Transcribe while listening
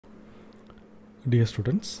Dear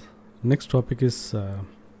students, next topic is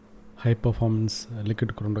high performance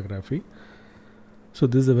liquid chromatography. So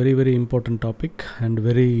this is a very important topic and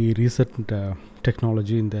very recent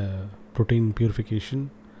technology in the protein purification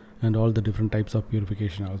and all the different types of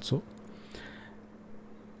purification also.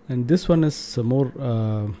 And this one is more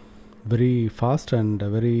very fast and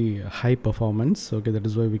very high performance. Okay, that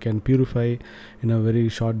is why we can purify in a very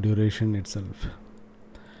short duration itself.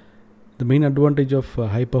 The main advantage of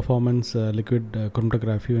high performance liquid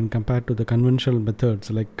chromatography when compared to the conventional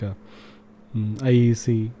methods like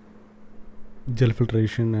IEC, gel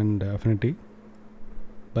filtration and affinity,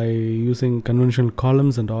 by using conventional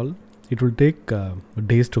columns and all, it will take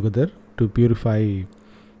days together to purify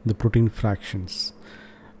the protein fractions.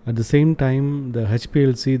 At the same time, the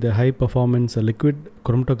HPLC, the high performance liquid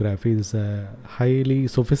chromatography, is a highly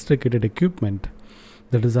sophisticated equipment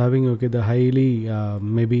that is having the highly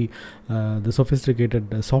the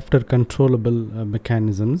sophisticated software controllable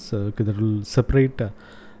mechanisms that will separate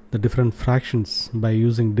the different fractions by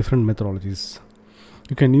using different methodologies.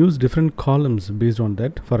 You can use different columns based on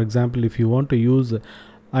that. For example, if you want to use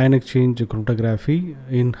ion exchange chromatography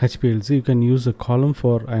in HPLC, you can use a column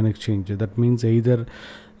for ion exchange. That means either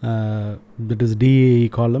that is DAE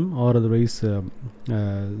column or otherwise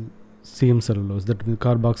CM cellulose, that means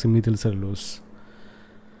carboxymethyl cellulose.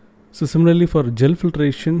 So similarly, for gel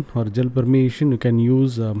filtration or gel permeation, you can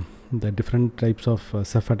use the different types of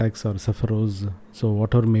Cephatax or Cepharose. So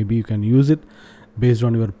whatever maybe you can use it based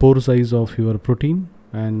on your pore size of your protein.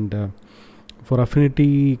 And for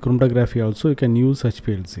affinity chromatography also you can use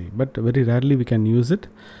HPLC, but very rarely we can use it.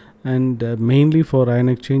 And mainly for ion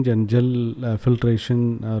exchange and gel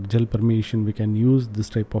filtration or gel permeation, we can use this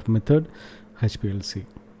type of method, HPLC.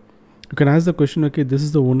 You can ask the question, okay, this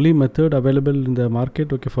is the only method available in the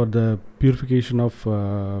market, okay, for the purification of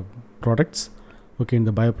products, okay, in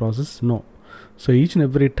the bioprocess? No. So each and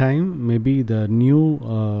every time maybe the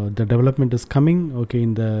new the development is coming, okay,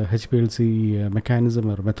 in the HPLC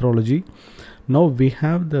mechanism or methodology. Now we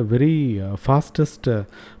have the very fastest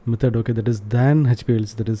method, okay, that is than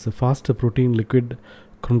HPLC, that is the fast protein liquid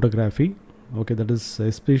chromatography, okay, that is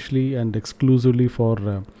especially and exclusively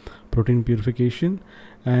for protein purification.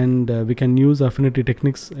 And we can use affinity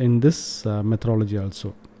techniques in this methodology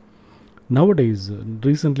also. Nowadays,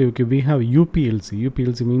 recently, okay, we have UPLC.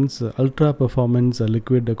 UPLC means ultra performance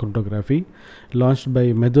liquid chromatography, launched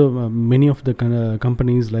by many of the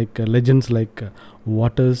companies like legends like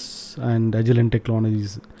Waters and Agilent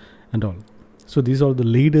Technologies and all. So these are the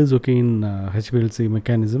leaders, okay, in HPLC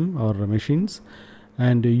mechanism or machines,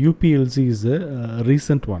 and UPLC is a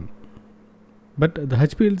recent one. But the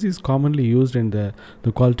HPLC is commonly used in the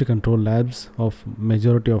quality control labs of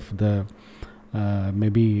majority of the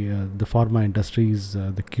the pharma industries,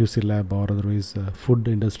 the QC lab, or otherwise food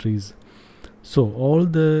industries. So all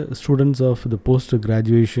the students of the post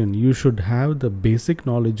graduation, you should have the basic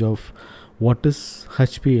knowledge of what is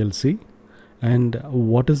HPLC and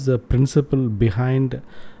what is the principle behind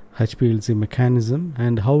HPLC mechanism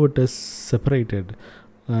and how it is separated,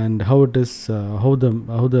 and how it is how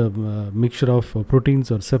the mixture of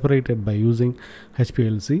proteins are separated by using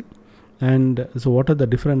HPLC. And so what are the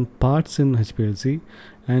different parts in HPLC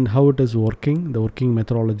and how it is working, the working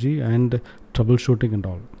methodology and troubleshooting and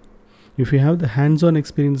all. If you have the hands-on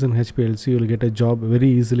experience in HPLC, you will get a job very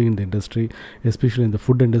easily in the industry, especially in the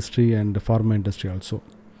food industry and the pharma industry also.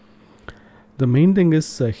 The main thing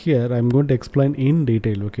is here I'm going to explain in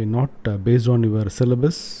detail, okay, not based on your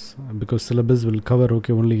syllabus, because syllabus will cover,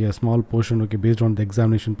 okay, only a small portion, okay, based on the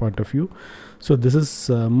examination point of view. So this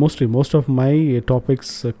is most of my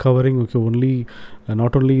topics covering, okay, only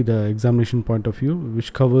not only the examination point of view,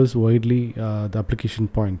 which covers widely the application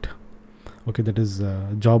point, okay, that is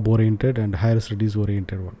job oriented and higher studies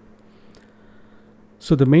oriented one.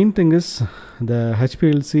 So the main thing is the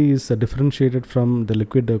HPLC is differentiated from the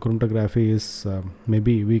liquid chromatography is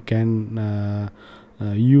maybe we can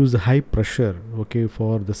use high pressure, okay,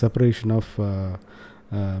 for the separation of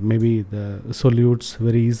maybe the solutes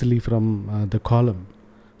very easily from the column.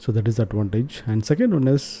 So that is advantage. And second one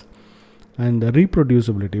is and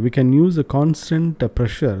reproducibility. We can use a constant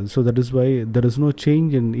pressure, so that is why there is no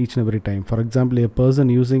change in each and every time. For example, a person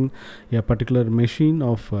using a particular machine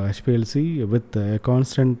of HPLC with a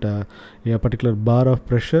constant a particular bar of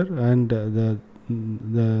pressure and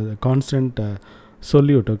the constant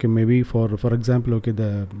solute, okay, maybe for example, okay,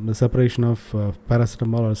 the separation of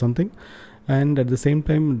paracetamol or something, and at the same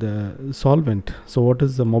time the solvent. So what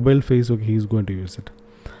is the mobile phase, okay, he is going to use it.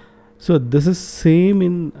 So this is same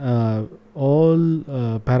in all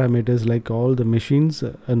parameters, like all the machines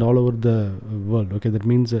and all over the world, okay. That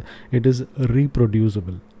means it is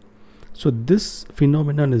reproducible. So this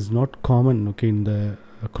phenomenon is not common, okay, in the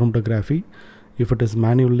chromatography if it is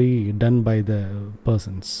manually done by the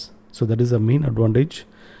persons. So that is a main advantage.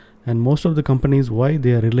 And most of the companies, why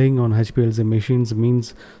they are relying on HPLC machines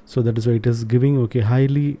means, so that is why it is giving, okay,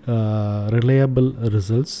 highly reliable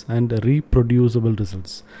results and reproducible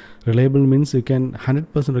results. Reliable means you can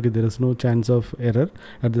 100%, okay, there is no chance of error.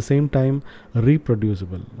 At the same time,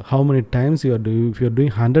 reproducible, how many times you are doing, if you are doing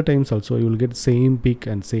 100 times also, you will get same peak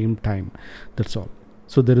and same time, that's all.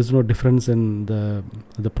 So there is no difference in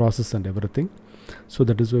the process and everything. So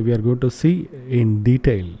that is why we are going to see in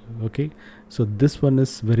detail, okay. So this one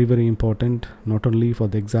is very, very important, not only for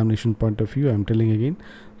the examination point of view, I am telling again,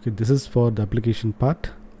 okay, this is for the application part.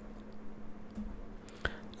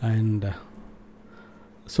 And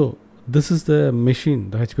so this is the machine,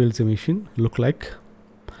 the HPLC machine look like.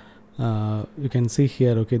 You can see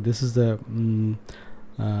here, okay, this is the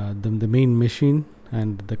main machine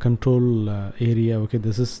and the control area, okay.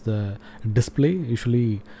 This is the display,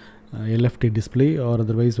 usually LFT display, or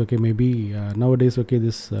otherwise, okay, maybe nowadays, okay,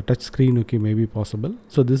 this touch screen, okay, may be possible.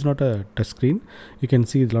 So this is not a touch screen. You can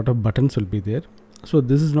see a lot of buttons will be there. So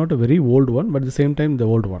this is not a very old one, but at the same time the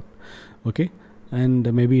old one, okay.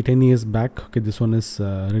 And maybe 10 years back, okay, this one is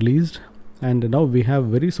released. And now we have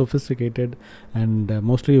very sophisticated and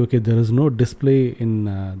mostly, okay, there is no display in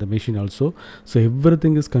the machine also. So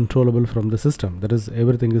everything is controllable from the system, that is,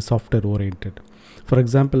 everything is software oriented. For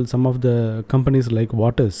example, some of the companies like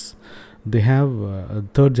Waters, they have a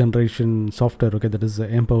third generation software, okay, that is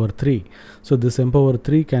Empower 3. So this Empower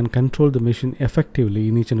 3 can control the machine effectively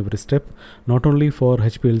in each and every step, not only for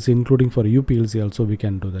HPLC, including for UPLC also we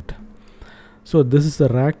can do that. So this is the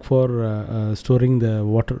rack for storing the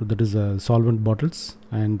water, that is solvent bottles.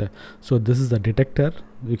 And so this is the detector.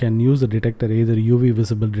 You can use the detector, either UV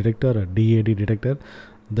visible detector or DAD detector,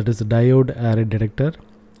 that is a diode array detector,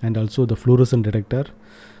 and also the fluorescent detector.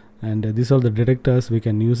 And these are the detectors we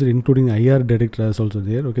can use it, including IR detectors also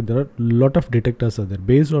there, okay. There are a lot of detectors are there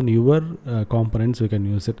based on your components, we can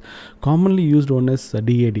use it. Commonly used one is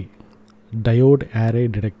DAD, diode array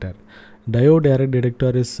detector. Diode array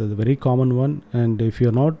detector is a very common one, and if you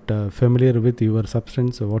are not familiar with your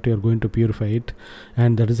substance, what you are going to purify it,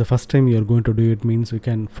 and that is the first time you are going to do it, means we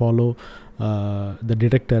can follow the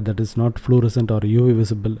detector that is not fluorescent or UV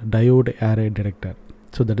visible, diode array detector.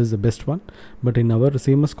 So that is the best one. But in our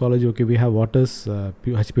CMS college, okay, we have Waters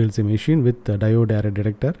HPLC machine with diode array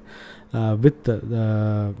detector, with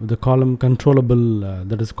the column controllable,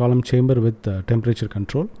 that is column chamber with temperature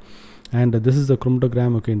control. And this is the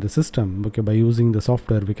chromatogram, okay, in the system, okay. By using the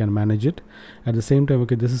software we can manage it. At the same time,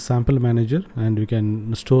 okay, this is sample manager, and we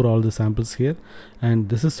can store all the samples here. And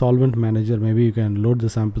this is solvent manager, maybe you can load the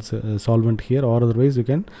samples solvent here, or otherwise you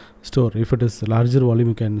can store, if it is larger volume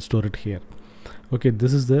you can store it here, okay.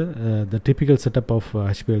 This is the typical setup of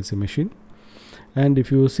HPLC machine. And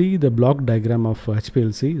if you see the block diagram of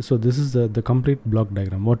HPLC, so this is the complete block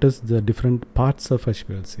diagram. What is the different parts of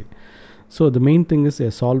HPLC? So the main thing is a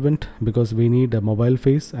solvent, because we need a mobile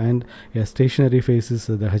phase, and a stationary phase is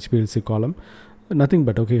the HPLC column. Nothing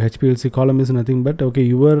but, okay, HPLC column is nothing but, okay,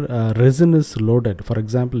 your resin is loaded. For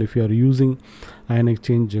example, if you are using ion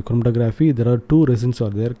exchange chromatography, there are two resins are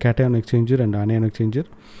there, cation exchanger and anion exchanger.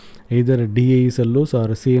 Either DAE cellulose or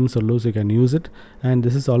CM cellulose you can use it, and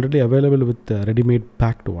this is already available with ready-made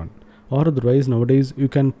packed one. Or otherwise nowadays you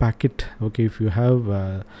can pack it, okay, if you have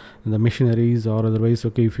the machineries, or otherwise,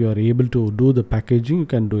 okay, if you are able to do the packaging, you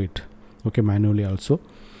can do it, okay, manually also.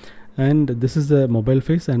 And this is the mobile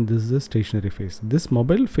phase, and this is the stationary phase. This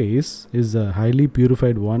mobile phase is a highly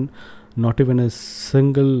purified one, not even a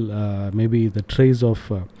single maybe the trace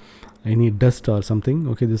of any dust or something,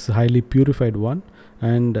 okay. This is highly purified one,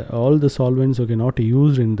 and all the solvents, okay, not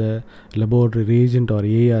used in the laboratory reagent or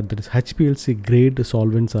AR, that is HPLC grade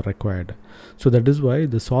solvents are required. So that is why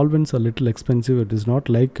the solvents are little expensive. It is not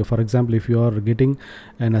like, for example, if you are getting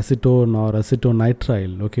an acetone or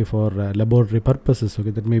acetonitrile, okay, for laboratory purposes, okay,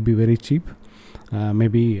 that may be very cheap,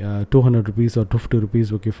 maybe 200 rupees or 250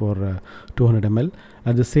 rupees, okay, for 200 ml.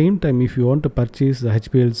 At the same time, if you want to purchase the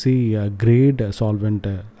HPLC grade solvent,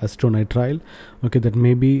 acetonitrile, okay, that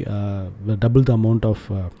may be double the amount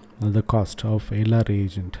of the cost of LR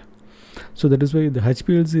reagent. So that is why the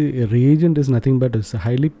HPLC reagent is nothing but it's a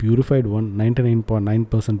highly purified one,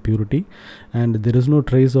 99.9% purity, and there is no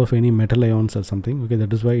trace of any metal ions or something, okay.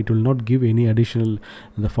 That is why it will not give any additional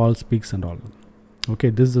the false peaks and all, okay.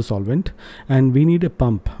 This is the solvent, and we need a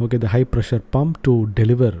pump, okay, the high pressure pump to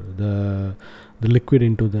deliver the liquid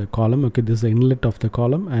into the column. Okay, this is the inlet of the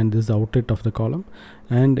column and this is the outlet of the column,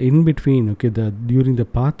 and in between, okay, during the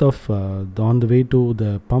path of on the way to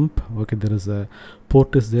the pump, okay, there is a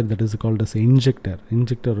port is there that is called as injector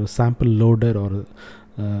or sample loader or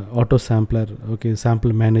auto sampler, okay,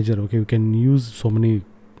 sample manager. Okay, we can use so many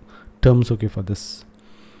terms, okay, for this.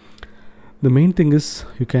 The main thing is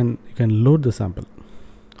you can load the sample,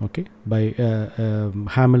 okay, by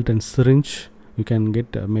Hamilton syringe. You can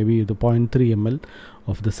get maybe the 0.3 ml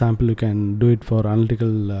of the sample. You can do it for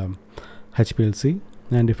analytical HPLC,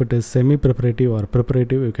 and if it is semi preparative or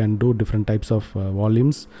preparative, you can do different types of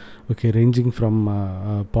volumes, okay, ranging from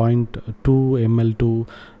 0.2 ml to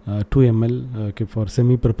 2 ml, okay, for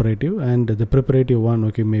semi preparative, and the preparative one,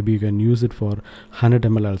 okay, maybe you can use it for 100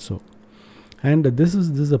 ml also. And this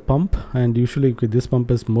is a pump, and usually this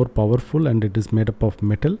pump is more powerful and it is made up of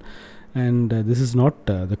metal, and this is not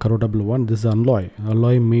the corrodable one. This is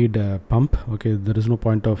alloy made pump. Okay, there is no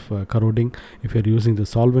point of corroding if you are using the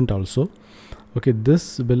solvent also. Okay,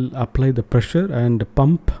 this will apply the pressure and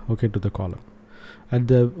pump, okay, to the column.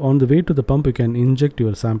 On the way to the pump, you can inject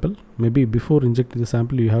your sample. Maybe before injecting the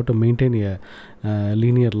sample, you have to maintain a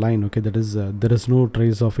linear line, okay, that is there is no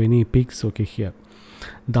trace of any peaks, okay, here.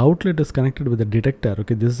 The outlet is connected with the detector.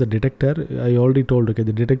 Okay, this is a detector. I already told, okay,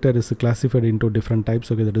 the detector is classified into different types.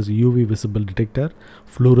 Okay, that is UV visible detector,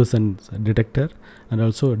 fluorescence detector, and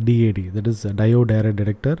also DAD, that is a diode array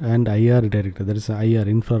detector, and IR detector, that is IR,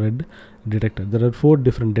 infrared detector. There are 4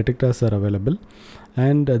 different detectors are available,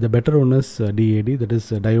 and the better one is DAD, that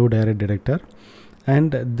is a diode array detector.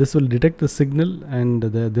 And this will detect the signal, and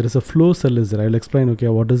there is a flow cell is there. I will explain, okay,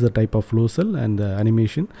 what is the type of flow cell and the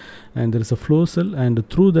animation. And there is a flow cell, and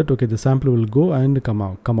through that, okay, the sample will go and come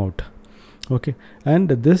out. Okay, and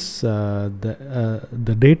this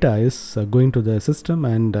the data is going to the system,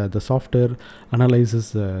 and the software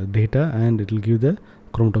analyzes data, and it will give the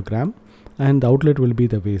chromatogram, and the outlet will be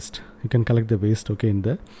the waste. You can collect the waste, okay, in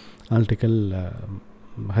the analytical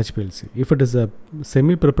HPLC. If it is a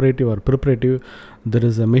semi preparative or preparative, there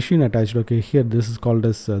is a machine attached. Okay, here this is called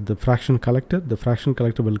as the fraction collector. The fraction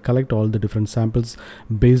collector will collect all the different samples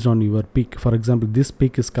based on your peak. For example, this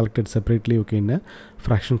peak is collected separately, okay, in a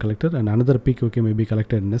fraction collector, and another peak, okay, may be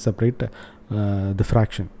collected in a separate the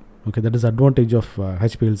fraction. Okay, that is advantage of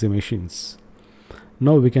HPLC machines.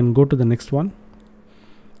 Now we can go to the next one.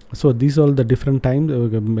 So these are all the different times,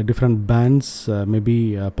 different bands may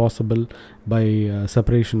be possible by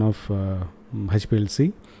separation of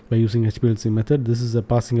HPLC by using HPLC method. This is a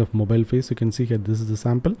passing of mobile phase. You can see here this is the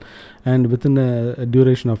sample, and within a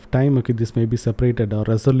duration of time, okay, this may be separated or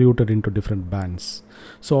resoluted into different bands.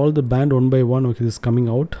 So all the band one by one, okay, is coming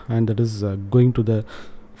out, and that is going to the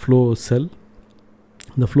flow cell.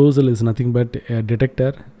 The flow cell is nothing but a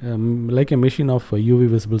detector, like a machine of UV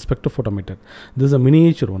visible spectrophotometer. This is a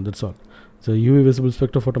miniature one, that's all. So UV visible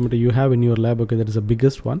spectrophotometer you have in your lab, okay, that is the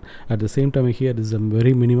biggest one. At the same time, here is a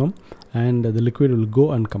very minimum, and the liquid will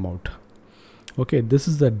go and come out. Okay, this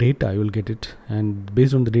is the data, you will get it, and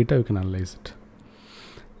based on the data you can analyze it.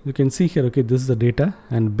 You can see here, okay, this is the data,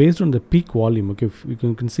 and based on the peak volume, okay,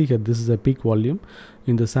 you can see here this is a peak volume.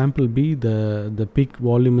 In the sample B, the peak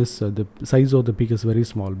volume is the size of the peak is very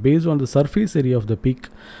small. Based on the surface area of the peak,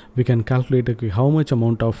 we can calculate, okay, how much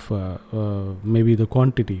amount of maybe the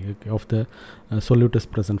quantity, okay, of the solute is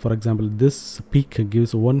present. For example, this peak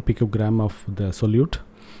gives 1 picogram of the solute.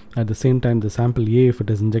 At the same time, the sample A, if it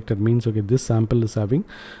is injected, means, okay, this sample is having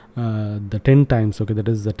the 10 times, okay, that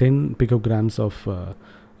is the 10 picograms of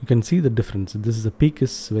you can see the difference. This is the peak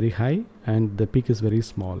is very high and the peak is very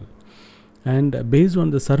small, and based on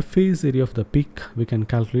the surface area of the peak, we can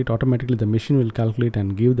calculate automatically. The machine will calculate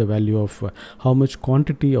and give the value of how much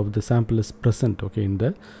quantity of the sample is present, okay, in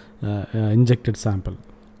the injected sample.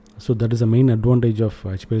 So that is the main advantage of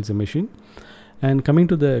HPLC machine. And coming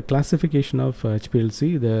to the classification of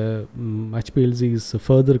HPLC, the HPLC is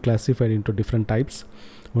further classified into different types.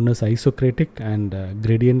 One is isocratic and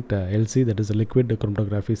gradient LC, that is a liquid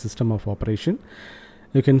chromatography system of operation.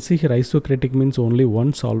 You can see here isocratic means only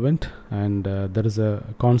one solvent, and there is a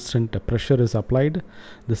constant pressure is applied.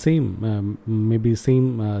 The same maybe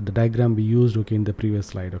same the diagram we used, okay, in the previous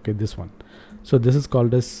slide, okay, this one. So this is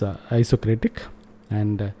called as isocratic,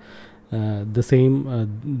 and the same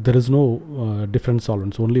there is no different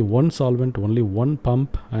solvents, only one solvent, only one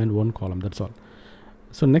pump and one column, that's all.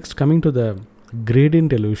 So next, coming to the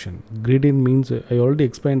gradient elution. Gradient means I already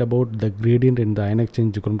explained about the gradient in the ion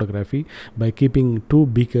exchange chromatography by keeping 2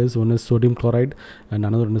 beakers. One is sodium chloride and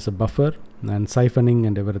another one is a buffer, and siphoning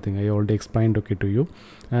and everything I already explained, okay, to you.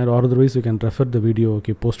 And otherwise you can refer the video,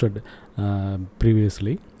 okay, posted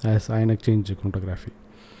previously as ion exchange chromatography.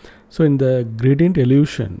 So in the gradient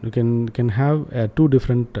elution, you can have two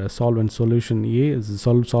different solvent. Solution A is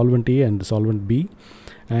solvent A and solvent B,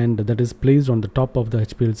 and that is placed on the top of the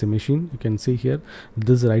HPLC machine. You can see here,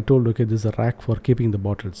 this I told, okay, this is a rack for keeping the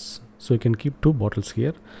bottles. So you can keep two bottles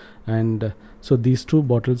here, and so these two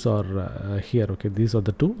bottles are here, okay, these are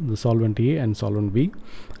the two, the solvent A and solvent B,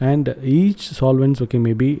 and each solvents, okay,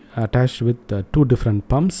 may be attached with two different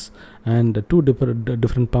pumps, and two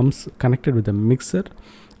different pumps connected with a mixer.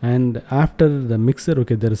 And after the mixer,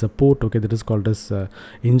 okay, there is a port, okay, that is called as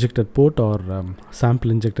injector port or sample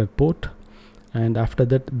injector port, and after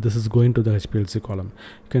that this is going to the HPLC column.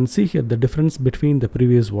 You can see here the difference between the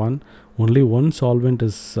previous one. Only one solvent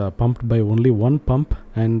is pumped by only one pump,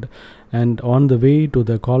 and on the way to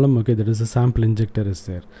the column, okay, there is a sample injector is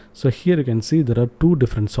there. So here you can see there are two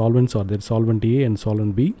different solvents, or there solvent A and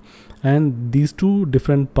solvent B, and these two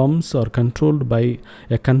different pumps are controlled by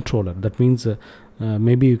a controller. That means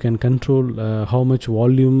maybe you can control how much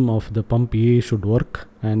volume of the pump A should work,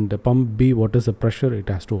 and pump B, what is the pressure it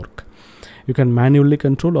has to work. You can manually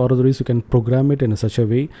control, or otherwise you can program it in such a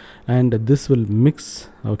way, and this will mix,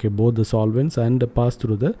 okay, both the solvents and pass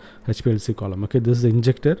through the HPLC column. Okay, this is the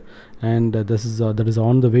injector, and this is that is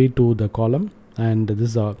on the way to the column, and this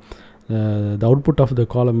is the output of the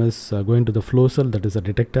column is going to the flow cell, that is a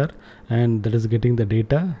detector, and that is getting the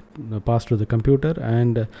data passed to the computer,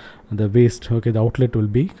 and the waste, okay, the outlet will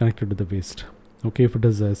be connected to the waste. Okay, if it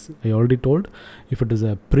is, as I already told, if it is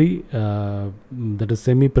a that is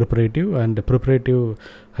semi-preparative and preparative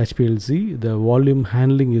HPLC, the volume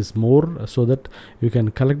handling is more, so that you can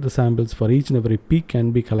collect the samples for each and every peak can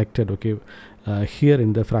be collected, okay, here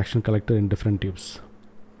in the fraction collector in different tubes.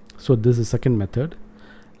 So this is second method.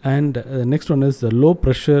 And the next one is the low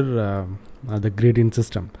pressure the gradient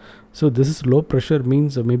system. So this is low pressure,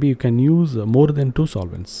 means maybe you can use more than two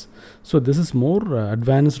solvents. So this is more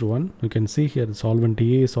advanced one. You can see here the solvent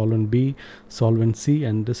A, solvent B, solvent C,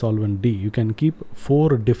 and the solvent D. You can keep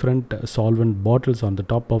four different solvent bottles on the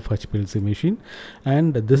top of HPLC machine,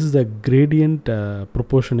 and this is the gradient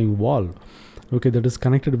proportioning valve, okay, that is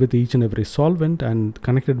connected with each and every solvent and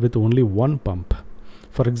connected with only one pump.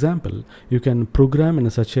 For example, you can program in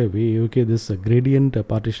such a way, okay, this gradient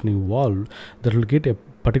partitioning valve that will get a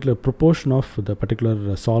particular proportion of the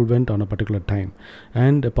particular solvent on a particular time,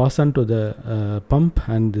 and pass on to the pump,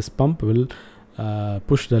 and this pump will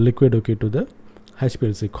push the liquid, okay, to the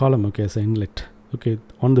HPLC column, okay, as an inlet. Okay,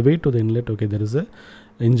 on the way to the inlet, okay, there is a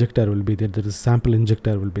injector will be there, there is sample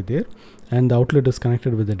injector will be there, and the outlet is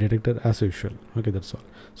connected with the detector as usual. Okay, that's all.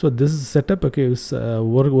 So this is setup, okay, is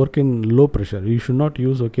work in low pressure. You should not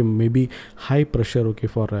use, okay, maybe high pressure, okay,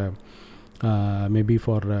 for maybe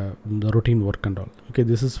for the routine work and all. Okay,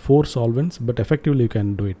 this is four solvents, but effectively you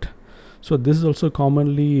can do it. So this is also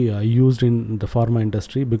commonly used in the pharma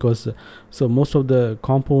industry, because so most of the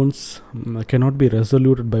compounds cannot be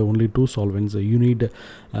resoluted by only two solvents. You need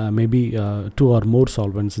maybe two or more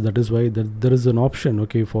solvents. That is why there is an option,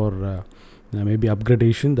 okay, for maybe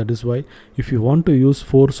upgradation. That is why if you want to use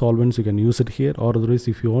four solvents, you can use it here, or otherwise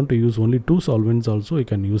if you want to use only two solvents also, you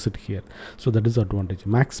can use it here. So that is the advantage.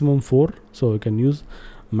 Maximum 4, so you can use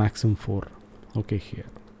maximum 4, okay, here.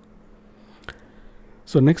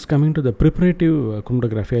 So next, coming to the preparative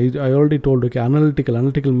chromatography, I already told, okay,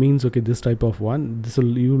 analytical means, okay, this type of one,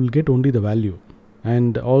 you will get only the value,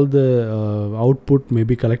 and all the output may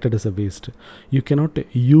be collected as a waste. You cannot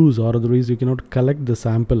use, or otherwise you cannot collect the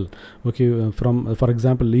sample, okay, from for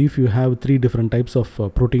example, if you have three different types of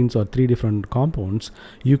proteins or three different compounds,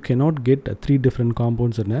 you cannot get three different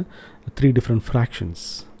compounds in three different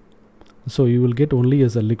fractions. So you will get only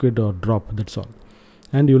as a liquid or drop, that's all,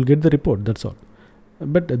 and you will get the report, that's all.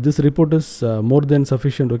 But this report is more than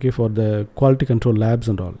sufficient, okay, for the quality control labs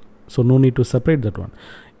and all, so no need to separate that one.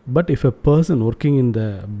 But if a person working in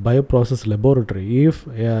the bioprocess laboratory, if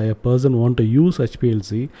a person want to use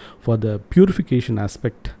HPLC for the purification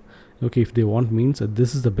aspect, okay, if they want, means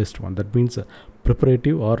this is the best one. That means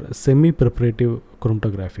preparative or semi-preparative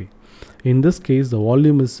chromatography. In this case, the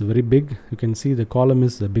volume is very big. You can see the column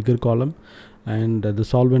is the bigger column, and the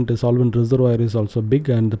solvent reservoir is also big,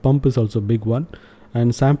 and the pump is also big one.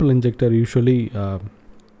 And sample injector usually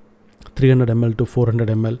 300 ml to 400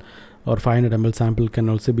 ml or 500 ml sample can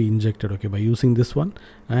also be injected, okay, by using this one.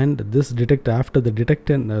 And this detector, after the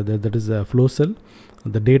detectant, that is a flow cell,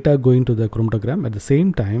 the data going to the chromatogram. At the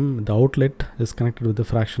same time, the outlet is connected with the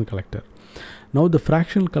fraction collector. Now the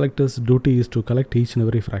fraction collector's duty is to collect each and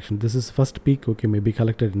every fraction. This is first peak, okay, may be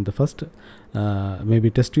collected in the first maybe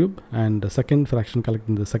test tube, and the second fraction collected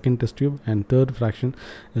in the second test tube, and third fraction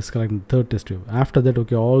is collected in the third test tube. After that,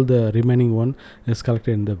 okay, all the remaining one is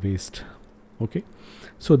collected in the waste. Okay,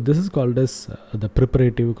 so this is called as the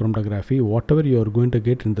preparative chromatography. Whatever you are going to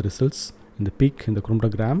get in the results, in the peak, in the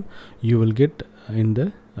chromatogram, you will get in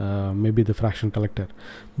the maybe the fraction collector.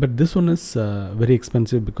 But this one is very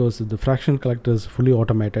expensive, because the fraction collector is fully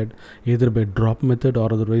automated, either by drop method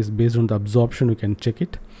or otherwise based on the absorption you can check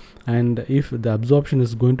it. And if the absorption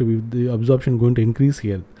is going to be increase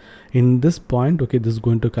here in this point, okay, this is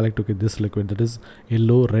going to collect, okay, this liquid, that is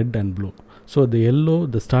yellow, red and blue. So the yellow,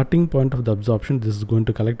 the starting point of the absorption, this is going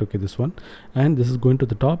to collect, okay, this one, and this is going to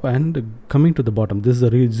the top and coming to the bottom. This is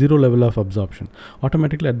a zero level of absorption.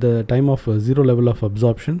 Automatically at the time of zero level of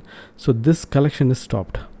absorption, so this collection is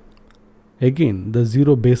stopped. Again, the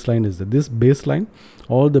zero baseline is this baseline,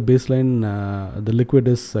 all the baseline, the liquid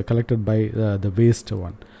is collected by the waste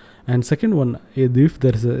one. And second one, if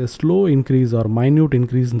there is a slow increase or minute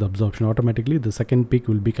increase in the absorption, automatically the second peak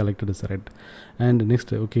will be collected as red. And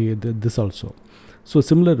next, okay, this also. So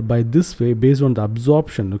similar, by this way, based on the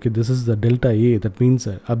absorption, okay, this is the delta A, that means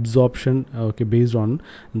absorption, okay, based on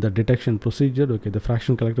the detection procedure, okay, the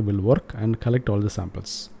fraction collector will work and collect all the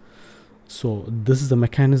samples. So this is the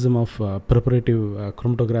mechanism of preparative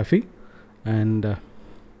chromatography. And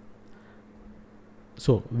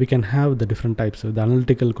so we can have the different types of the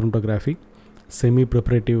analytical chromatography,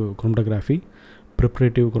 semi-preparative chromatography,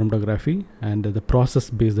 preparative chromatography, and the process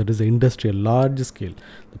based, that is the industrial large scale.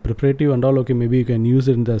 The preparative and all, okay, maybe you can use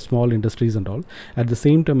it in the small industries and all. At the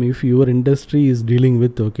same time, if your industry is dealing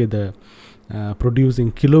with, okay, the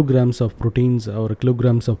producing kilograms of proteins or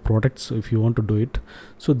kilograms of products, if you want to do it,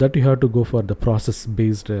 so that you have to go for the process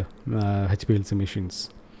based HPLC machines.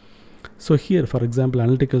 So here, for example,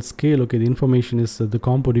 analytical scale, okay, the information is the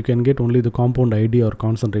compound. You can get only the compound ID or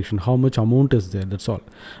concentration, how much amount is there, that's all.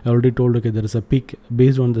 I already told, okay, there is a peak.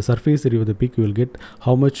 Based on the surface area of the peak, you will get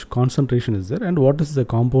how much concentration is there and what is the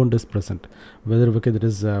compound is present. Whether, okay, there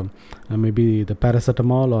is maybe the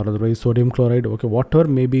paracetamol or otherwise sodium chloride, okay, whatever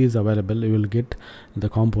maybe is available, you will get the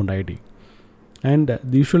compound ID. And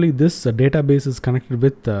usually this database is connected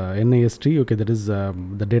with NIST, okay, that is the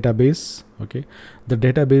database, okay. The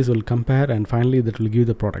database will compare and finally that will give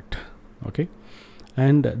the product, okay.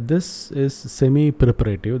 And this is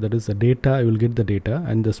semi-preparative, that is the data, you will get the data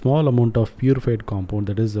and the small amount of purified compound,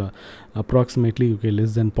 that is approximately, okay,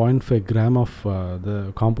 less than 0.5 gram of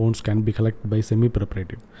the compounds can be collected by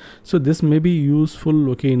semi-preparative. So this may be useful,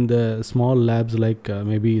 okay, in the small labs like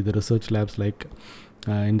maybe the research labs like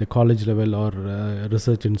in the college level or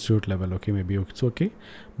research institute level, okay, maybe it's okay.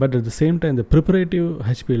 But at the same time, the preparative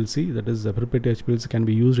HPLC, that is the preparative HPLC, can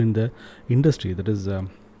be used in the industry, that is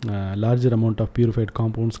larger amount of purified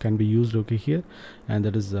compounds can be used, okay, here, and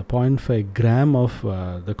that is 0.5 gram of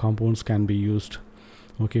the compounds can be used,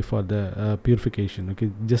 okay, for the purification, okay.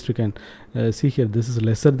 Just you can see here, this is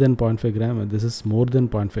lesser than 0.5 gram and this is more than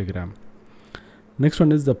 0.5 gram. Next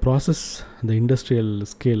one is the process, the industrial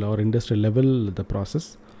scale or industrial level, the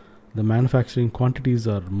process. The manufacturing quantities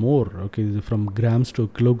are more, okay, from grams to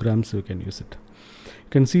kilograms you can use it. You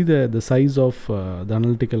can see the size of the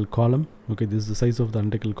analytical column, okay, this is the size of the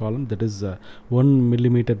analytical column, that is 1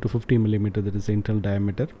 millimeter to 50 millimeter, that is the internal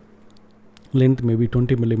diameter. Length maybe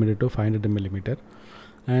 20 millimeter to 500 millimeter.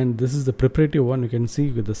 And this is the preparative one, you can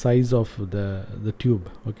see with the size of the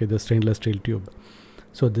tube, okay, the stainless steel tube.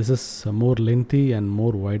 So this is more lengthy and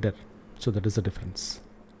more wider, so that is the difference.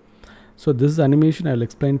 So this animation I will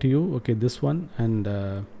explain to you, okay, this one,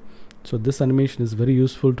 and so this animation is very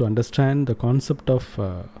useful to understand the concept of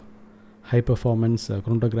high performance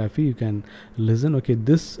chromatography. You can listen, okay,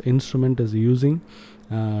 this instrument is using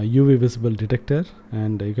UV visible detector,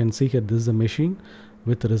 and you can see here this is a machine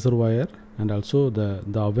with reservoir and also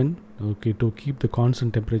the oven, okay, to keep the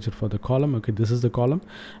constant temperature for the column, okay, this is the column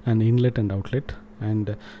and inlet and outlet,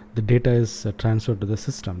 and the data is transferred to the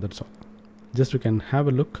system, that's all. Just you can have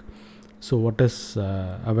a look. So what is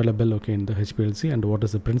available, okay, in the HPLC and what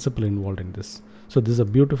is the principle involved in this. So this is a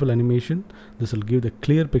beautiful animation. This will give the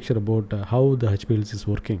clear picture about how the HPLC is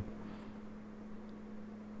working.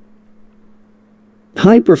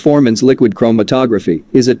 High-performance liquid chromatography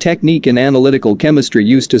is a technique in analytical chemistry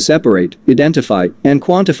used to separate, identify, and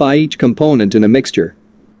quantify each component in a mixture.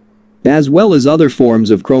 As well as other forms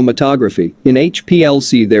of chromatography, in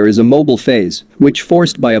HPLC there is a mobile phase, which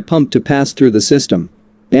forced by a pump to pass through the system.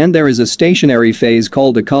 And there is a stationary phase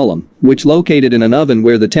called a column, which located in an oven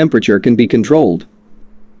where the temperature can be controlled.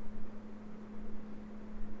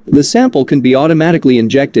 The sample can be automatically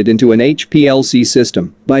injected into an HPLC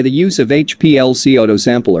system by the use of HPLC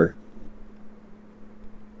autosampler,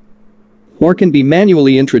 or can be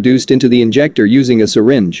manually introduced into the injector using a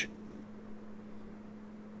syringe.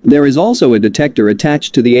 There is also a detector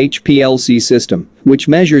attached to the HPLC system, which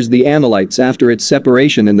measures the analytes after its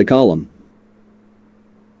separation in the column.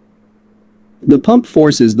 The pump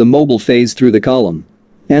forces the mobile phase through the column,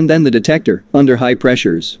 and then the detector, under high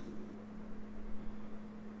pressures.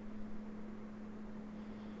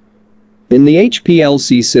 In the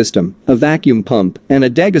HPLC system, a vacuum pump and a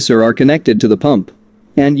degasser are connected to the pump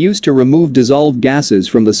and used to remove dissolved gases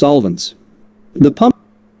from the solvents. The pump.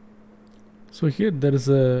 So here there is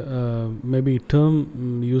a maybe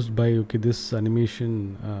term used by this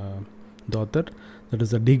animation the author, that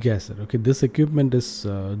is a degasser. Okay, this equipment is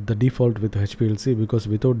the default with HPLC, because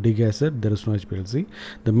without degasser there is no HPLC.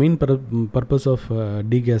 The main purpose of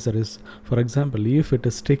degasser is, for example, if it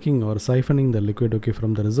is taking or siphoning the liquid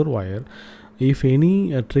from the reservoir, if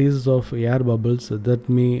any traces of air bubbles, that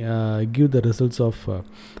may give the results of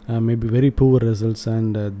maybe very poor results,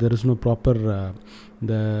 and there is no proper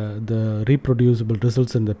the reproducible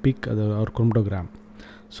results in the peak or chromatogram.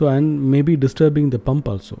 So, and maybe disturbing the pump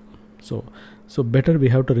also. So better we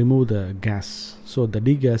have to remove the gas. So the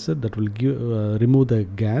degasser that will give remove the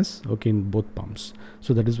gas in both pumps.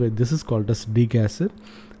 So that is why this is called as degasser.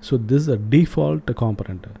 So this is a default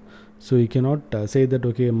component. So you cannot say that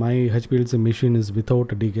my HPLC machine is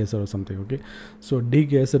without a degasser or something. So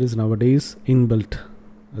degasser is nowadays inbuilt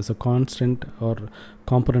as a constant or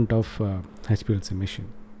component of HPLC machine.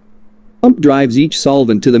 Pump drives each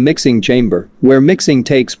solvent to the mixing chamber, where mixing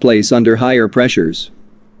takes place under higher pressures.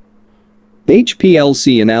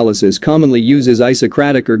 HPLC analysis commonly uses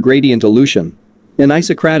isocratic or gradient elution. In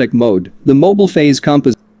isocratic mode, the mobile phase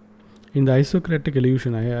composition. In the isocratic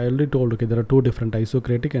elution, I already told there are two different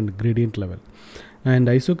isocratic and gradient level. And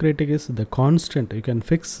isocratic is the constant. You can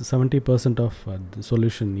fix 70% of the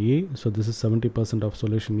solution A. So this is 70% of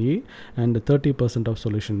solution A and 30% of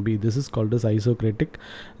solution B. This is called as isocratic.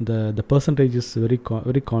 The percentage is very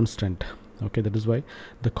constant. That is why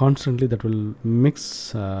the constantly that will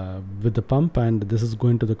mix with the pump, and this is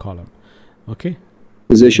going to the column.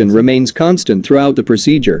 Position remains constant throughout the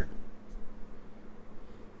procedure.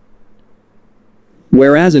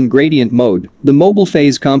 Whereas in gradient mode, the mobile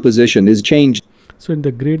phase composition is changed. So in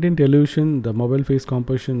the gradient elution, the mobile phase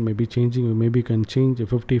composition may be changing. Maybe you can change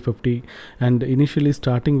 50-50, and initially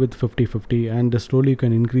starting with 50-50, and slowly you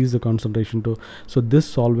can increase the concentration to. So this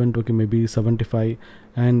solvent maybe 75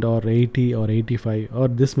 and or 80 or 85, or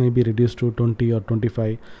this may be reduced to 20 or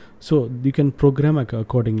 25. So you can program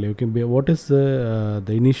accordingly. What is the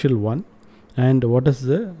initial one, and what is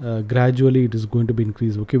the gradually it is going to be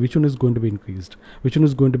increased. Which one is going to be increased? Which one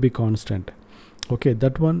is going to be constant?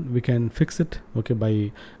 That one we can fix it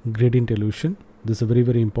by gradient elution. This is a very,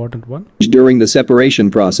 very important one. During the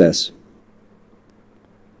separation process.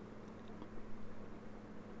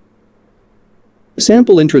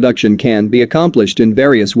 Sample introduction can be accomplished in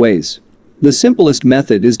various ways. The simplest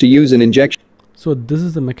method is to use an injection. So this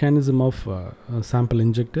is the mechanism of sample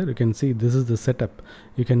injector. You can see this is the setup.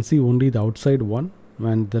 You can see only the outside one,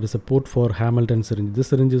 and there is a port for Hamilton syringe. This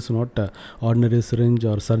syringe is not ordinary syringe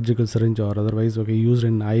or surgical syringe or otherwise used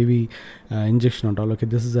in IV injection and all.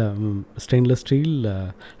 This is a stainless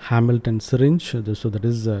steel Hamilton syringe. So that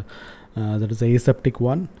is a aseptic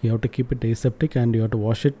one. You have to keep it aseptic, and you have to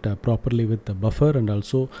wash it properly with the buffer, and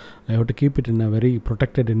also you have to keep it in a very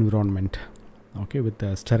protected environment, with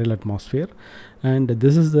a sterile atmosphere. And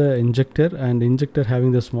this is the injector, and injector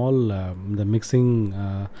having the small the mixing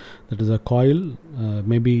that is a coil,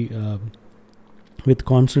 maybe with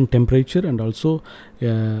constant temperature, and also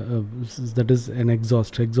that is an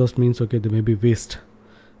exhaust. Exhaust means there may be waste,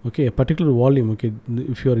 a particular volume.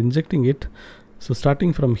 If you are injecting it, so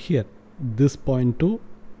starting from here, this point to,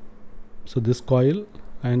 so this coil,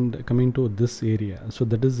 and coming to this area, so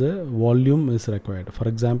that is a volume is required. For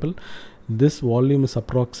example, this volume is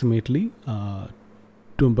approximately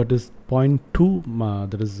 2 is 0.2,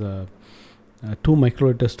 that is 2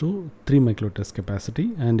 microliters to 3 microliters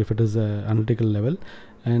capacity, and if it is analytical level,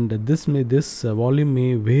 and this volume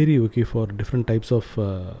may vary for different types of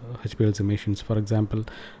HPLC machines. For example,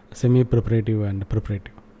 semi-preparative and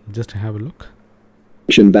preparative. Just have a look.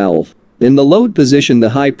 Valve. In the load position,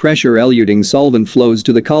 the high pressure eluting solvent flows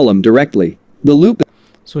to the column directly. The loop.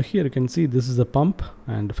 So here you can see this is a pump,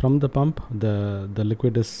 and from the pump the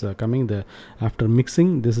liquid is coming. After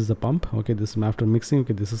mixing, this is the pump. This after mixing,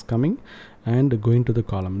 this is coming and going to the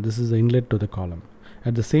column. This is the inlet to the column.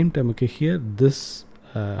 At the same time, here this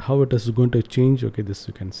how it is going to change. This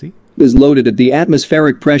you can see is loaded at the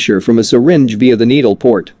atmospheric pressure from a syringe via the needle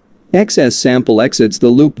port. Excess sample exits the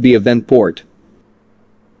loop via vent port.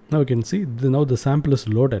 Now you can see now the sample is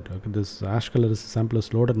loaded. Okay, this ash color sample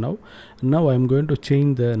is loaded now. Now I'm going to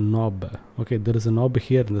change the knob. Okay, there is a knob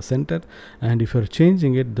here in the center, and if you're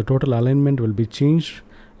changing it, the total alignment will be changed,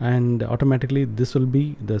 and automatically this will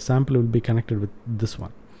be, the sample will be connected with this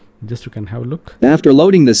one. Just you can have a look. After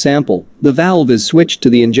loading the sample, the valve is switched to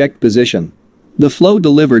the inject position. The flow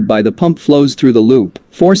delivered by the pump flows through the loop,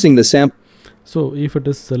 forcing the sample. So if it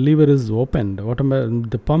is, the lever is opened,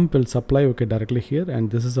 the pump will supply, okay, directly here,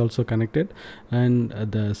 and this is also connected, and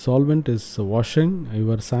the solvent is washing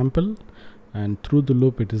your sample, and through the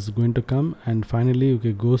loop it is going to come, and finally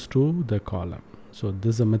okay, goes to the column. So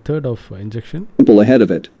this is a method of injection. Sample ahead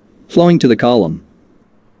of it, flowing to the column.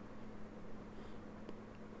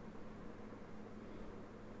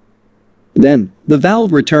 Then, the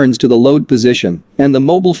valve returns to the load position, and the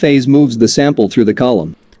mobile phase moves the sample through the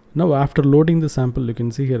column. Now after loading the sample, you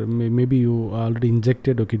can see here, maybe you already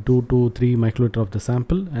injected, okay, 2 to 3 microliter of the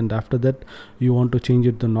sample, and after that you want to change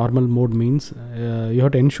it to normal mode, means you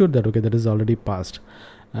have to ensure that, okay, that is already passed.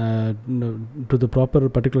 To the proper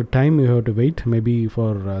particular time you have to wait, maybe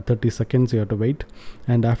for 30 seconds you have to wait,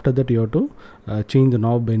 and after that you have to change the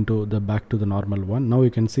knob into the back to the normal one. Now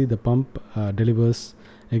you can see the pump delivers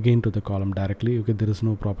again to the column directly. Okay, there is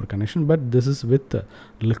no proper connection, but this is with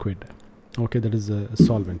liquid. Okay, that is a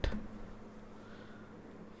solvent.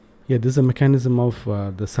 Yeah, this is a mechanism of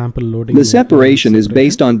the sample loading. The separation is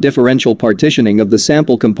based on differential partitioning of the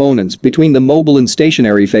sample components between the mobile and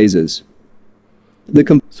stationary phases.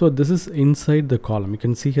 So this is inside the column. You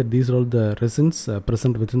can see here these are all the resins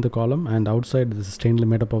present within the column, and outside this is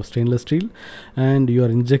made up of stainless steel, and you are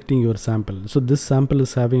injecting your sample. So this sample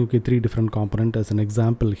is having, okay, 3 different components. As an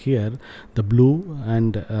example here, the blue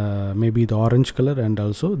and maybe the orange color and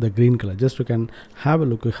also the green color. Just you can have a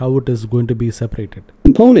look at how it is going to be separated.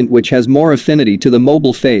 Component which has more affinity to the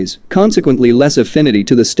mobile phase, consequently less affinity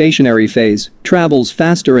to the stationary phase, travels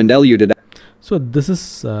faster and eluted. So this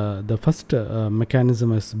is the first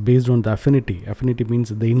mechanism is based on the affinity. Affinity means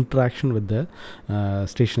the interaction with the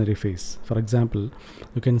stationary phase. For example,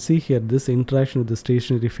 you can see here this interaction with the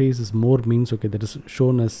stationary phase is more, means, okay, that is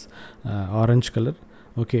shown as orange color.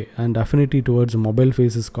 Okay, and affinity towards the mobile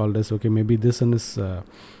phase is called as, okay, maybe this one is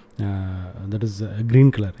that is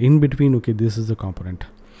green color. In between, okay, this is the component.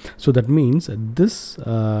 So that means this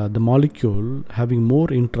the molecule having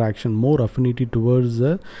more interaction, more affinity towards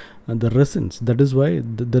the resins. That is why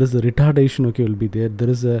there is a retardation, okay, will be there. There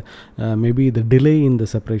is a maybe the delay in the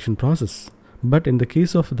separation process. But in the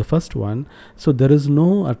case of the first one, so there is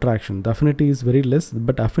no attraction. The affinity is very less,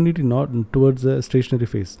 but affinity not towards the stationary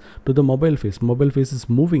phase, to the mobile phase. Mobile phase is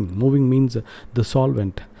moving. Moving means the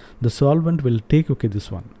solvent. The solvent will take, okay, this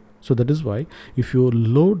one. So that is why if you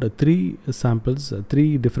load 3 samples,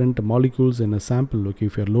 3 different molecules in a sample, okay,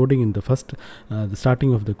 if you are loading in the first, the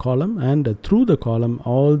starting of the column, and through the column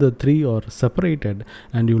all the 3 are separated,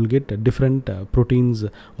 and you will get different proteins,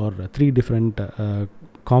 or 3 different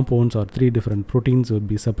compounds, or 3 different proteins will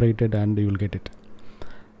be separated, and you will get it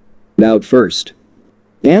out first.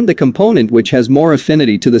 And the component which has more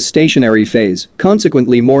affinity to the stationary phase,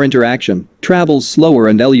 consequently more interaction, travels slower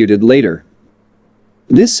and eluted later.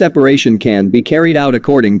 This separation can be carried out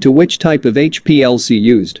according to which type of HPLC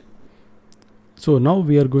used. So now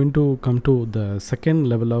we are going to come to the second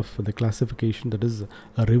level of the classification, that is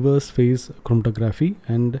a reverse phase chromatography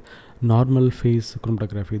and normal phase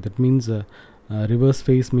chromatography. That means reverse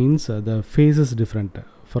phase means the phase is different.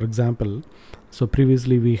 For example, so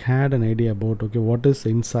previously we had an idea about, okay, what is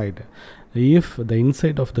inside. If the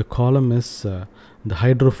inside of the column is the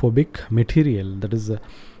hydrophobic material, that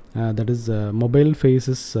is mobile phase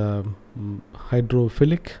is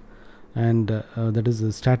hydrophilic, and that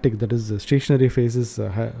is static, that is stationary phase is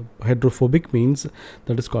hydrophobic, means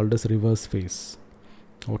that is called as reverse phase.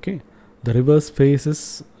 Okay, the reverse phase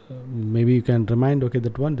is maybe you can remind, okay,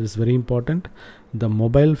 that one, this is very important. The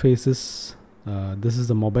mobile phase is this is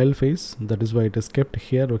the mobile phase, that is why it is kept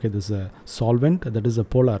here. Okay, this is a solvent, that is a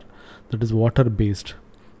polar, that is water based.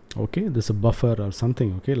 Okay, this is a buffer or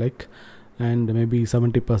something, okay, like, and maybe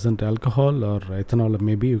 70% alcohol or ethanol,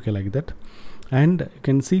 maybe, okay, like that. And you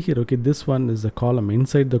can see here, okay, this one is a column.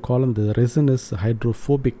 Inside the column the resin is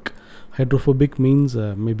hydrophobic. Hydrophobic means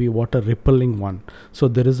maybe water repelling one, so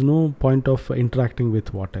there is no point of interacting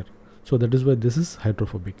with water. So that is why this is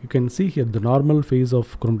hydrophobic. You can see here the normal phase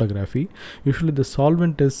of chromatography, usually the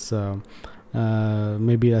solvent is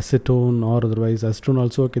maybe acetone, or otherwise acetone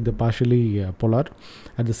also, okay, the partially polar.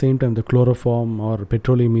 At the same time the chloroform or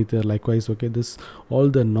petroleum ether, likewise, okay, this all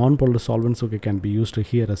the non-polar solvents, okay, can be used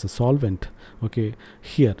here as a solvent. Okay,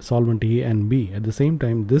 here solvent A and B. At the same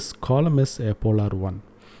time this column is a polar one.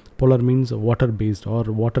 polar means water based or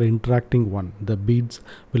water interacting one. The beads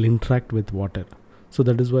will interact with water. So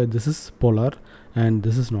that is why this is polar and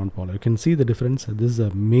this is non-polar. You can see the difference. This is a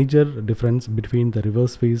major difference between the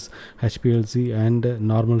reverse phase HPLC and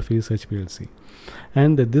normal phase HPLC.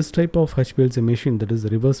 And this type of HPLC machine, that is the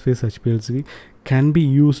reverse phase HPLC, can be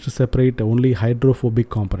used to separate only hydrophobic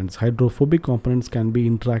components. Hydrophobic components can be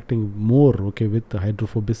interacting more, okay, with the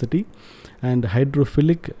hydrophobicity, and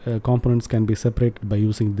hydrophilic components can be separated by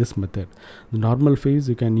using this method. The normal phase,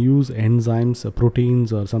 you can use enzymes,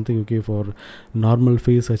 proteins or something, okay, for normal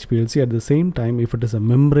phase HPLC. At the same time, if it is a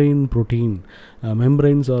membrane protein,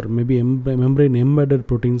 membranes or maybe membrane embedded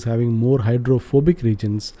proteins having more hydrophobic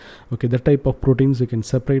regions, okay, that type of proteins you can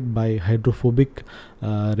separate by hydrophobic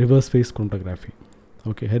reverse phase chromatography.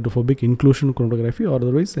 Okay, hydrophobic inclusion chromatography or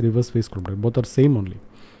otherwise reverse phase chromatography, both are same only.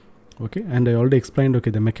 Okay, and I already explained, okay,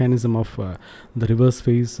 the mechanism of the reverse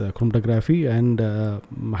phase chromatography and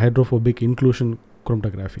hydrophobic inclusion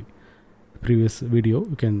chromatography. Previous video,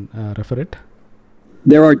 you can refer it.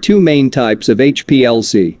 There are two main types of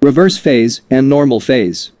HPLC: reverse phase and normal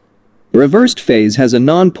phase. Reversed phase has a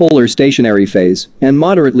non-polar stationary phase and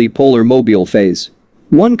moderately polar mobile phase.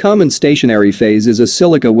 One common stationary phase is a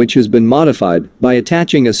silica which has been modified by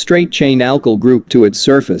attaching a straight chain alkyl group to its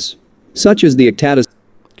surface, such as the octatus.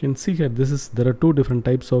 You can see here, there are two different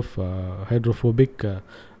types of hydrophobic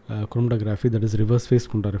chromatography, that is reverse phase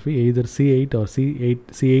chromatography, either C8 or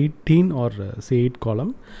C18 or C8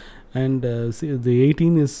 column. And the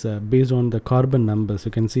 18 is based on the carbon numbers.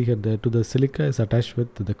 You can see here to the silica is attached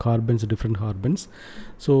with the carbons, different carbons.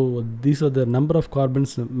 So these are the number of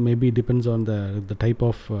carbons, maybe depends on the type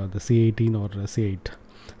of the C18 or C8.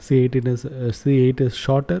 C8 is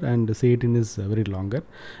shorter and C18 is very longer.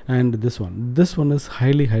 And this one is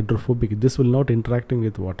highly hydrophobic. This will not interacting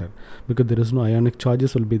with water because there is no ionic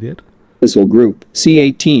charges will be there. Group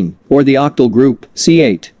C18 or the octyl group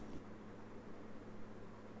C8.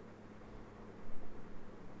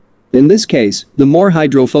 In this case, the more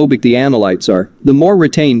hydrophobic the analytes are, the more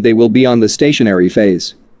retained they will be on the stationary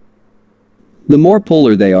phase. The more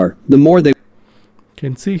polar they are, the more they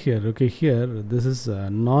can see here. Okay, here this is a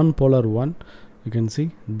non-polar one. You can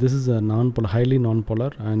see this is a non-polar, highly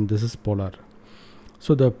non-polar, and this is polar.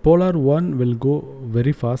 So the polar one will go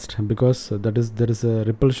very fast because there is a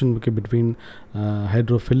repulsion, okay, between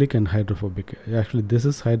hydrophilic and hydrophobic. Actually, this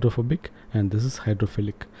is hydrophobic and this is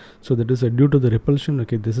hydrophilic. So that is due to the repulsion.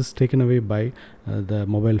 Okay, this is taken away by the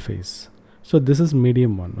mobile phase. So this is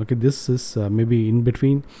medium one. Okay, this is maybe in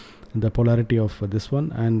between the polarity of this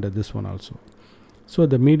one and this one also. So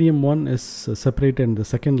the medium one is separated in the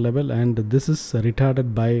second level, and this is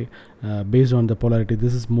retarded by based on the polarity.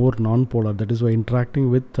 This is more non-polar, that is why interacting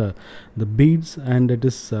with the beads, and it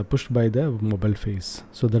is pushed by the mobile phase.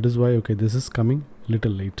 So that is why, okay, this is coming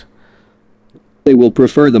little late. They will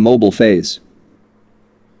prefer the mobile phase.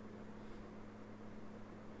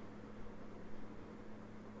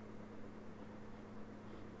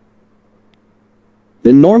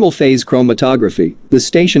 In normal phase chromatography, the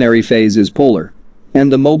stationary phase is polar and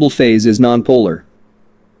the mobile phase is nonpolar.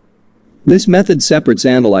 This method separates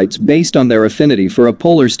analytes based on their affinity for a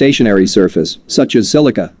polar stationary surface, such as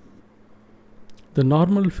silica. The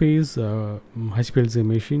normal phase HPLC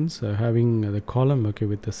machines having the column, okay,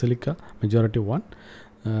 with the silica, majority one,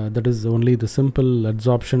 that is only the simple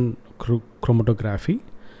adsorption chromatography.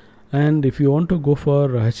 And if you want to go for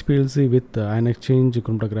HPLC with ion exchange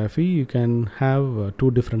chromatography, you can have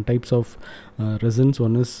two different types of resins.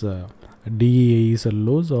 One is DEAE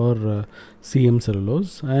cellulose or CM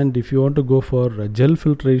cellulose, and if you want to go for gel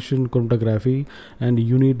filtration chromatography, and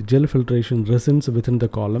you need gel filtration resins within the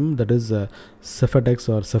column, that is Cephadex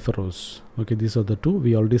or Cepharose. Okay, these are the two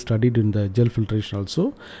we already studied in the gel filtration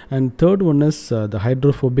also. And third one is the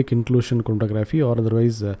hydrophobic inclusion chromatography, or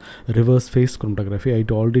otherwise reverse phase chromatography.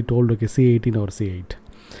 I already told, okay, C18 or C8.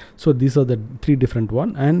 So these are the three different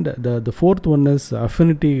one. And the fourth one is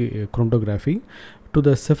affinity chromatography. To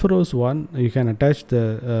the Cepharose one, you can attach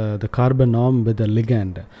the carbon arm with the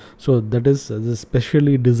ligand. So that is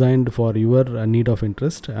specially designed for your need of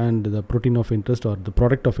interest and the protein of interest or the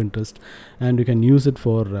product of interest, and you can use it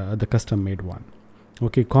for the custom made one.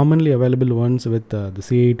 Okay, commonly available ones with the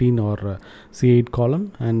C18 or C8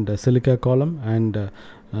 column and silica column and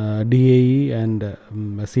DAE and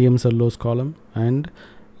CM cellulose column and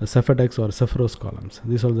Cephadex or Cepharose columns.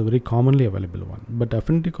 These are the very commonly available one, but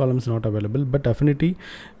affinity columns not available. But affinity,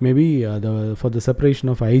 maybe for the separation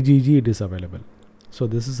of IgG it is available. So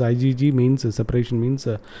this is IgG means separation means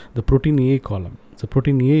the protein A column. So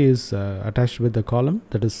protein A is attached with the column,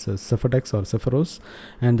 that is Cephadex or Cepharose,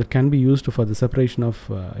 and that can be used for the separation of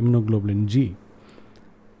immunoglobulin G.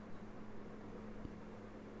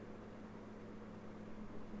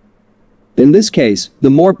 In this case, the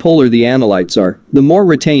more polar the analytes are, the more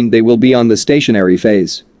retained they will be on the stationary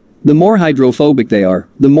phase. The more hydrophobic they are,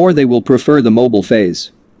 the more they will prefer the mobile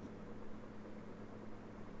phase.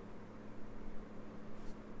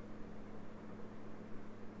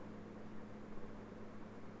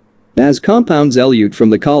 As compounds elute from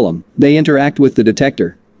the column, they interact with the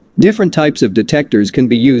detector. Different types of detectors can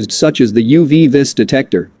be used, such as the UV-vis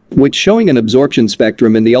detector, which showing an absorption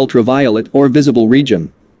spectrum in the ultraviolet or visible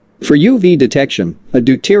region. For UV detection, a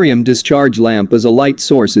deuterium discharge lamp as a light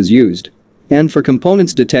source is used. And for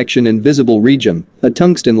components detection in visible region, a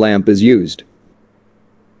tungsten lamp is used.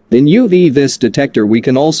 In UV-vis detector we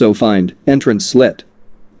can also find entrance slit,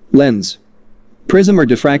 lens, prism or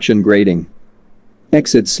diffraction grating,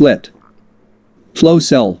 exit slit, flow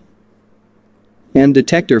cell, and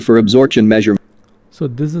detector for absorption measurement. So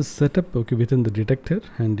this is set up within the detector,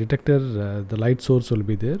 and detector the light source will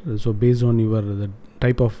be there. So based on your the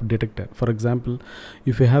type of detector, for example,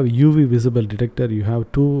 if you have UV visible detector, you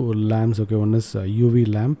have two lamps. One is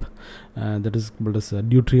UV lamp, that is called as a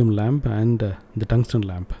deuterium lamp, and the tungsten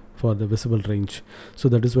lamp for the visible range. So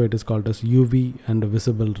that is why it is called as UV and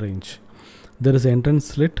visible range. There is an entrance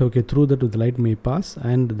slit, through that the light may pass,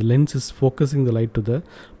 and the lens is focusing the light to the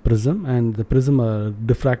prism, and the prism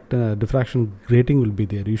diffraction grating will be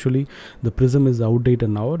there. Usually the prism is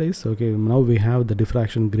outdated nowadays. Now we have the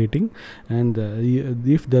diffraction grating, and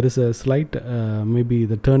if there is a slight maybe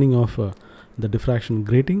the turning of the diffraction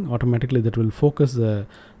grating, automatically that will focus the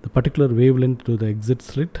particular wavelength to the exit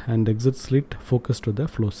slit, and exit slit focus to the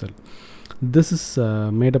flow cell. This is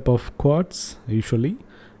made up of quartz usually,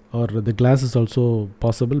 or the glass is also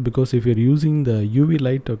possible, because if you're using the UV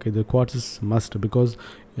light, the quartz is must, because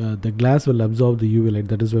the glass will absorb the UV light.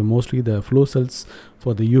 That is why mostly the flow cells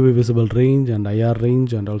for the UV visible range and IR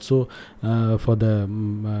range, and also for the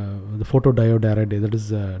photodiode array, that is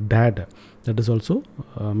DAD, that is also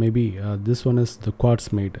maybe this one is the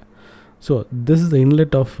quartz made. So this is the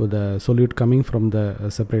inlet of the solute coming from the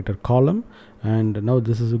separator column, and now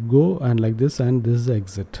this is a go, and like this, and this is the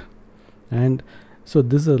exit. And so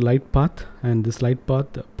this is a light path, and this light path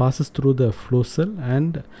passes through the flow cell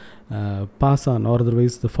and pass on, or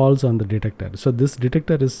otherwise the falls on the detector. So this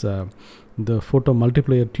detector is the photo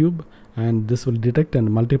multiplier tube, and this will detect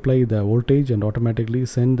and multiply the voltage and automatically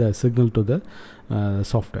send the signal to the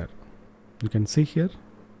software. You can see here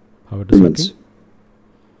how it is working.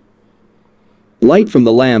 Light from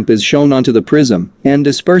the lamp is shown onto the prism and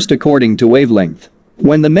dispersed according to wavelength.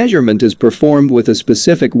 When the measurement is performed with a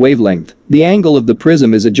specific wavelength, the angle of the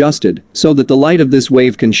prism is adjusted so that the light of this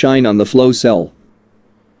wave can shine on the flow cell.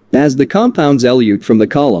 As the compounds elute from the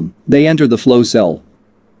column, they enter the flow cell,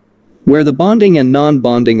 where the bonding and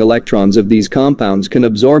non-bonding electrons of these compounds can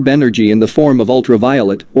absorb energy in the form of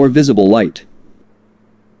ultraviolet or visible light.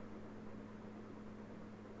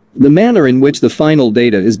 The manner in which the final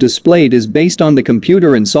data is displayed is based on the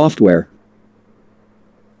computer and software.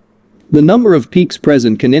 The number of peaks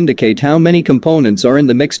present can indicate how many components are in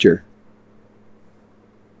the mixture.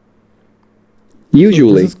 Usually,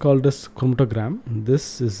 so this is called as chromatogram.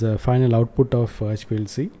 This is the final output of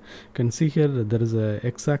HPLC. You can see here there is a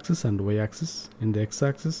x-axis and y-axis. In the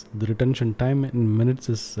x-axis, the retention time in minutes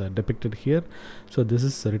is depicted here. So this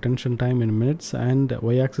is retention time in minutes, and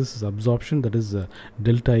y-axis is absorption, that is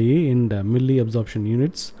delta A in the milli absorption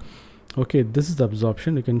units. This is the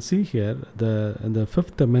absorption. You can see here the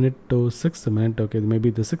 5th minute to 6th minute, maybe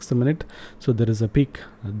the 6th minute, so there is a peak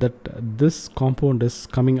that this compound is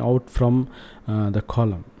coming out from the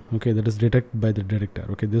column, that is detected by the detector.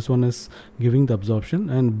 This one is giving the absorption,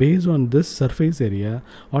 and based on this surface area,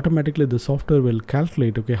 automatically the software will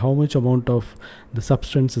calculate how much amount of the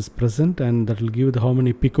substance is present, and that will give how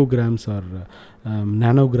many picograms or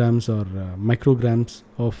nanograms or micrograms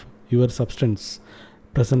of your substance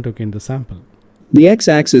present in the sample. The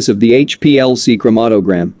x-axis of the HPLC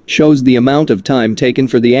chromatogram shows the amount of time taken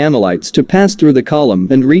for the analytes to pass through the column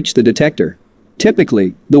and reach the detector.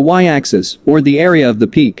 Typically, the y-axis, or the area of the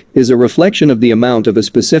peak, is a reflection of the amount of a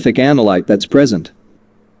specific analyte that's present.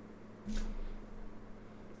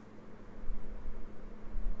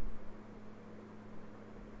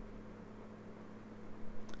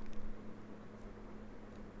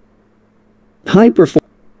 High performance.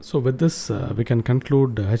 So with this we can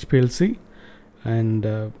conclude HPLC,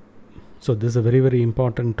 and so this is a very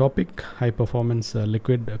important topic, high performance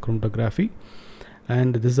liquid chromatography,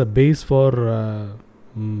 and this is a base for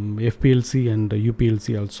FPLC and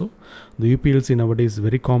UPLC also. The UPLC nowadays is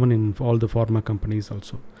very common in all the pharma companies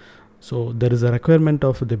also. So there is a requirement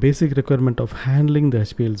of the basic requirement of handling the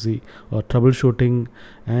HPLC or troubleshooting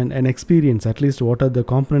and an experience, at least what are the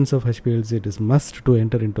components of HPLC. It is must to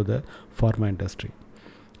enter into the pharma industry.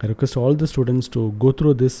 I request all the students to go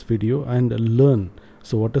through this video and learn.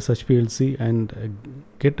 So what is HPLC, and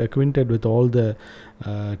get acquainted with all the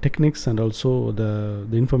techniques and also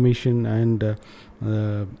the information and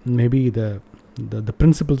maybe the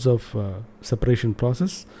principles of separation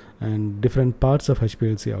process and different parts of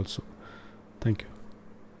HPLC also. Thank you.